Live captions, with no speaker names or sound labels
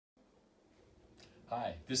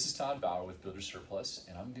Hi, this is Todd Bauer with Builder Surplus,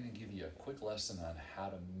 and I'm going to give you a quick lesson on how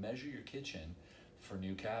to measure your kitchen for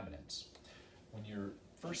new cabinets. When you're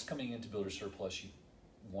first coming into Builder Surplus, you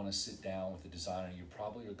want to sit down with the designer. You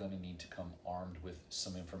probably are going to need to come armed with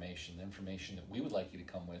some information. The information that we would like you to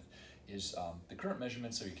come with is the current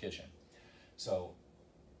measurements of your kitchen. So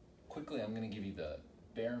quickly, I'm going to give you the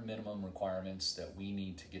bare minimum requirements that we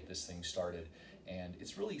need to get this thing started. And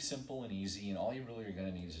it's really simple and easy, and all you really are going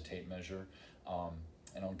to need is a tape measure.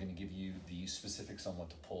 And I'm going to give you the specifics on what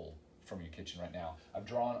to pull from your kitchen right now. I've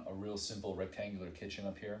drawn a real simple rectangular kitchen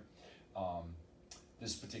up here.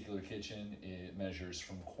 This particular kitchen, it measures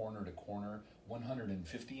from corner to corner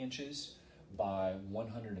 150 inches by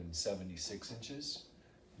 176 inches.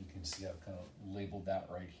 You can see I've kind of labeled that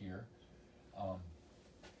right here.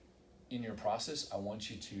 In your process, I want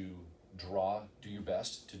you to do your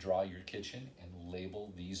best to draw your kitchen and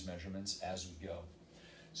label these measurements as we go.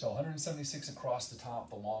 So 176 across the top,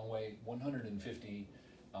 the long way, 150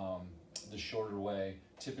 the shorter way.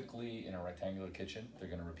 Typically in a rectangular kitchen, they're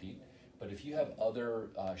going to repeat. But if you have other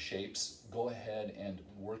shapes, go ahead and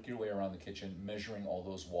work your way around the kitchen, measuring all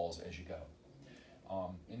those walls as you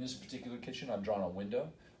go. In this particular kitchen, I've drawn a window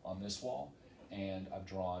on this wall, and I've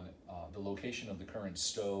drawn the location of the current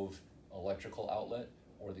stove, electrical outlet,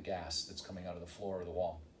 or the gas that's coming out of the floor or the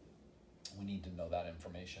wall. We need to know that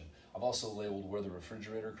information. I've also labeled where the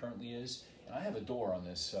refrigerator currently is, and I have a door on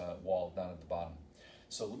this wall down at the bottom.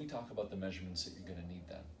 So let me talk about the measurements that you're going to need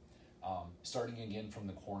then. Starting again from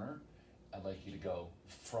the corner, I'd like you to go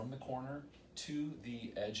from the corner to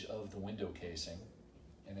the edge of the window casing,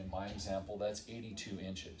 and in my example, that's 82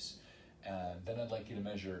 inches. And then I'd like you to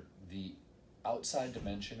measure the outside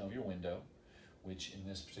dimension of your window, which in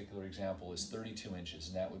this particular example is 32 inches,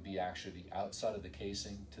 and that would be actually the outside of the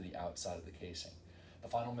casing to the outside of the casing. The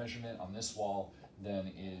final measurement on this wall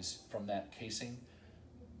then is from that casing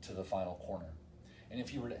to the final corner. And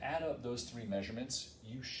if you were to add up those three measurements,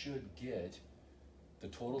 you should get the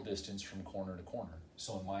total distance from corner to corner.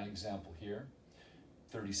 So in my example here,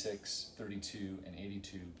 36, 32, and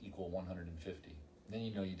 82 equal 150. Then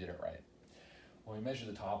you know you did it right. When we measure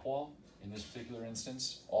the top wall, in this particular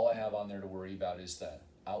instance, all I have on there to worry about is the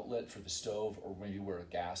outlet for the stove, or maybe where a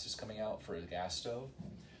gas is coming out for a gas stove.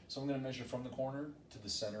 So I'm going to measure from the corner to the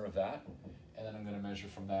center of that, and then I'm going to measure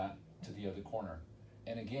from that to the other corner.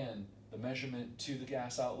 And again, the measurement to the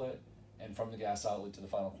gas outlet and from the gas outlet to the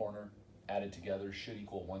final corner added together should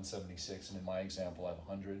equal 176, and in my example I have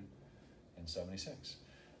 176,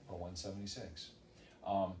 or 176.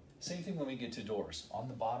 Same thing when we get to doors. On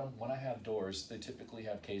the bottom, when I have doors, they typically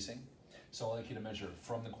have casing. So I'd like you to measure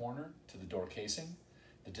from the corner to the door casing,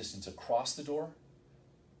 the distance across the door,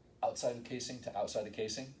 outside the casing to outside the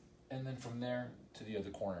casing, and then from there to the other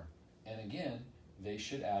corner. And again, they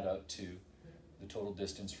should add up to the total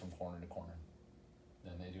distance from corner to corner.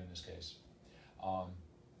 Then they do in this case.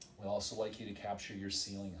 We'd also like you to capture your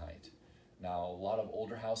ceiling height. Now, a lot of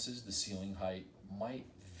older houses, the ceiling height might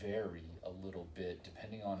vary a little bit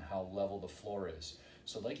depending on how level the floor is.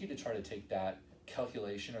 So I'd like you to try to take that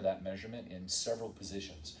calculation or that measurement in several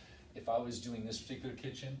positions. If I was doing this particular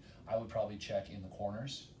kitchen, I would probably check in the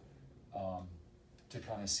corners to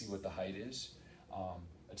kind of see what the height is.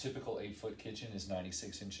 A typical 8-foot kitchen is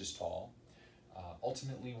 96 inches tall.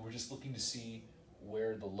 Ultimately, we're just looking to see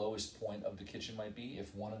where the lowest point of the kitchen might be.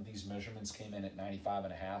 If one of these measurements came in at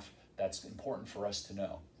 95.5, that's important for us to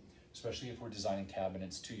know, especially if we're designing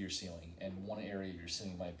cabinets to your ceiling, and one area of your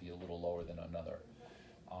ceiling might be a little lower than another.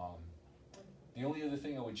 The only other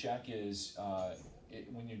thing I would check is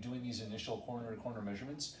when you're doing these initial corner-to-corner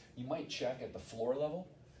measurements, you might check at the floor level,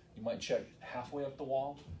 you might check halfway up the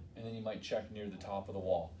wall, and then you might check near the top of the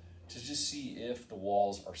wall to just see if the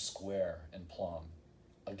walls are square and plumb.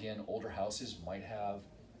 Again, older houses might have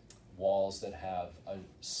walls that have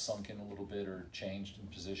sunken a little bit or changed in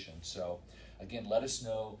position. So again, let us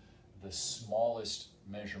know the smallest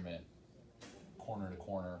measurement corner to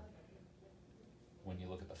corner when you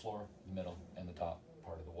look at the floor, the middle, and the top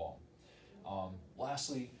part of the wall.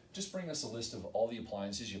 Lastly, just bring us a list of all the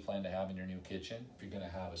appliances you plan to have in your new kitchen. If you're going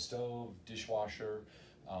to have a stove, dishwasher,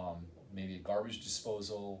 maybe a garbage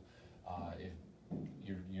disposal,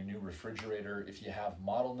 your new refrigerator. If you have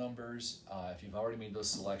model numbers, if you've already made those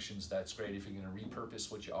selections, that's great. If you're going to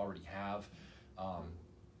repurpose what you already have,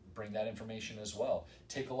 bring that information as well.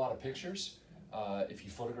 Take a lot of pictures. If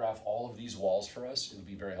you photograph all of these walls for us, it would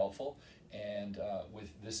be very helpful. And with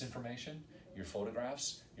this information, your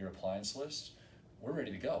photographs, your appliance list, we're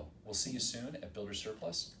ready to go. We'll see you soon at Builder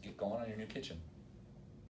Surplus. Get going on your new kitchen.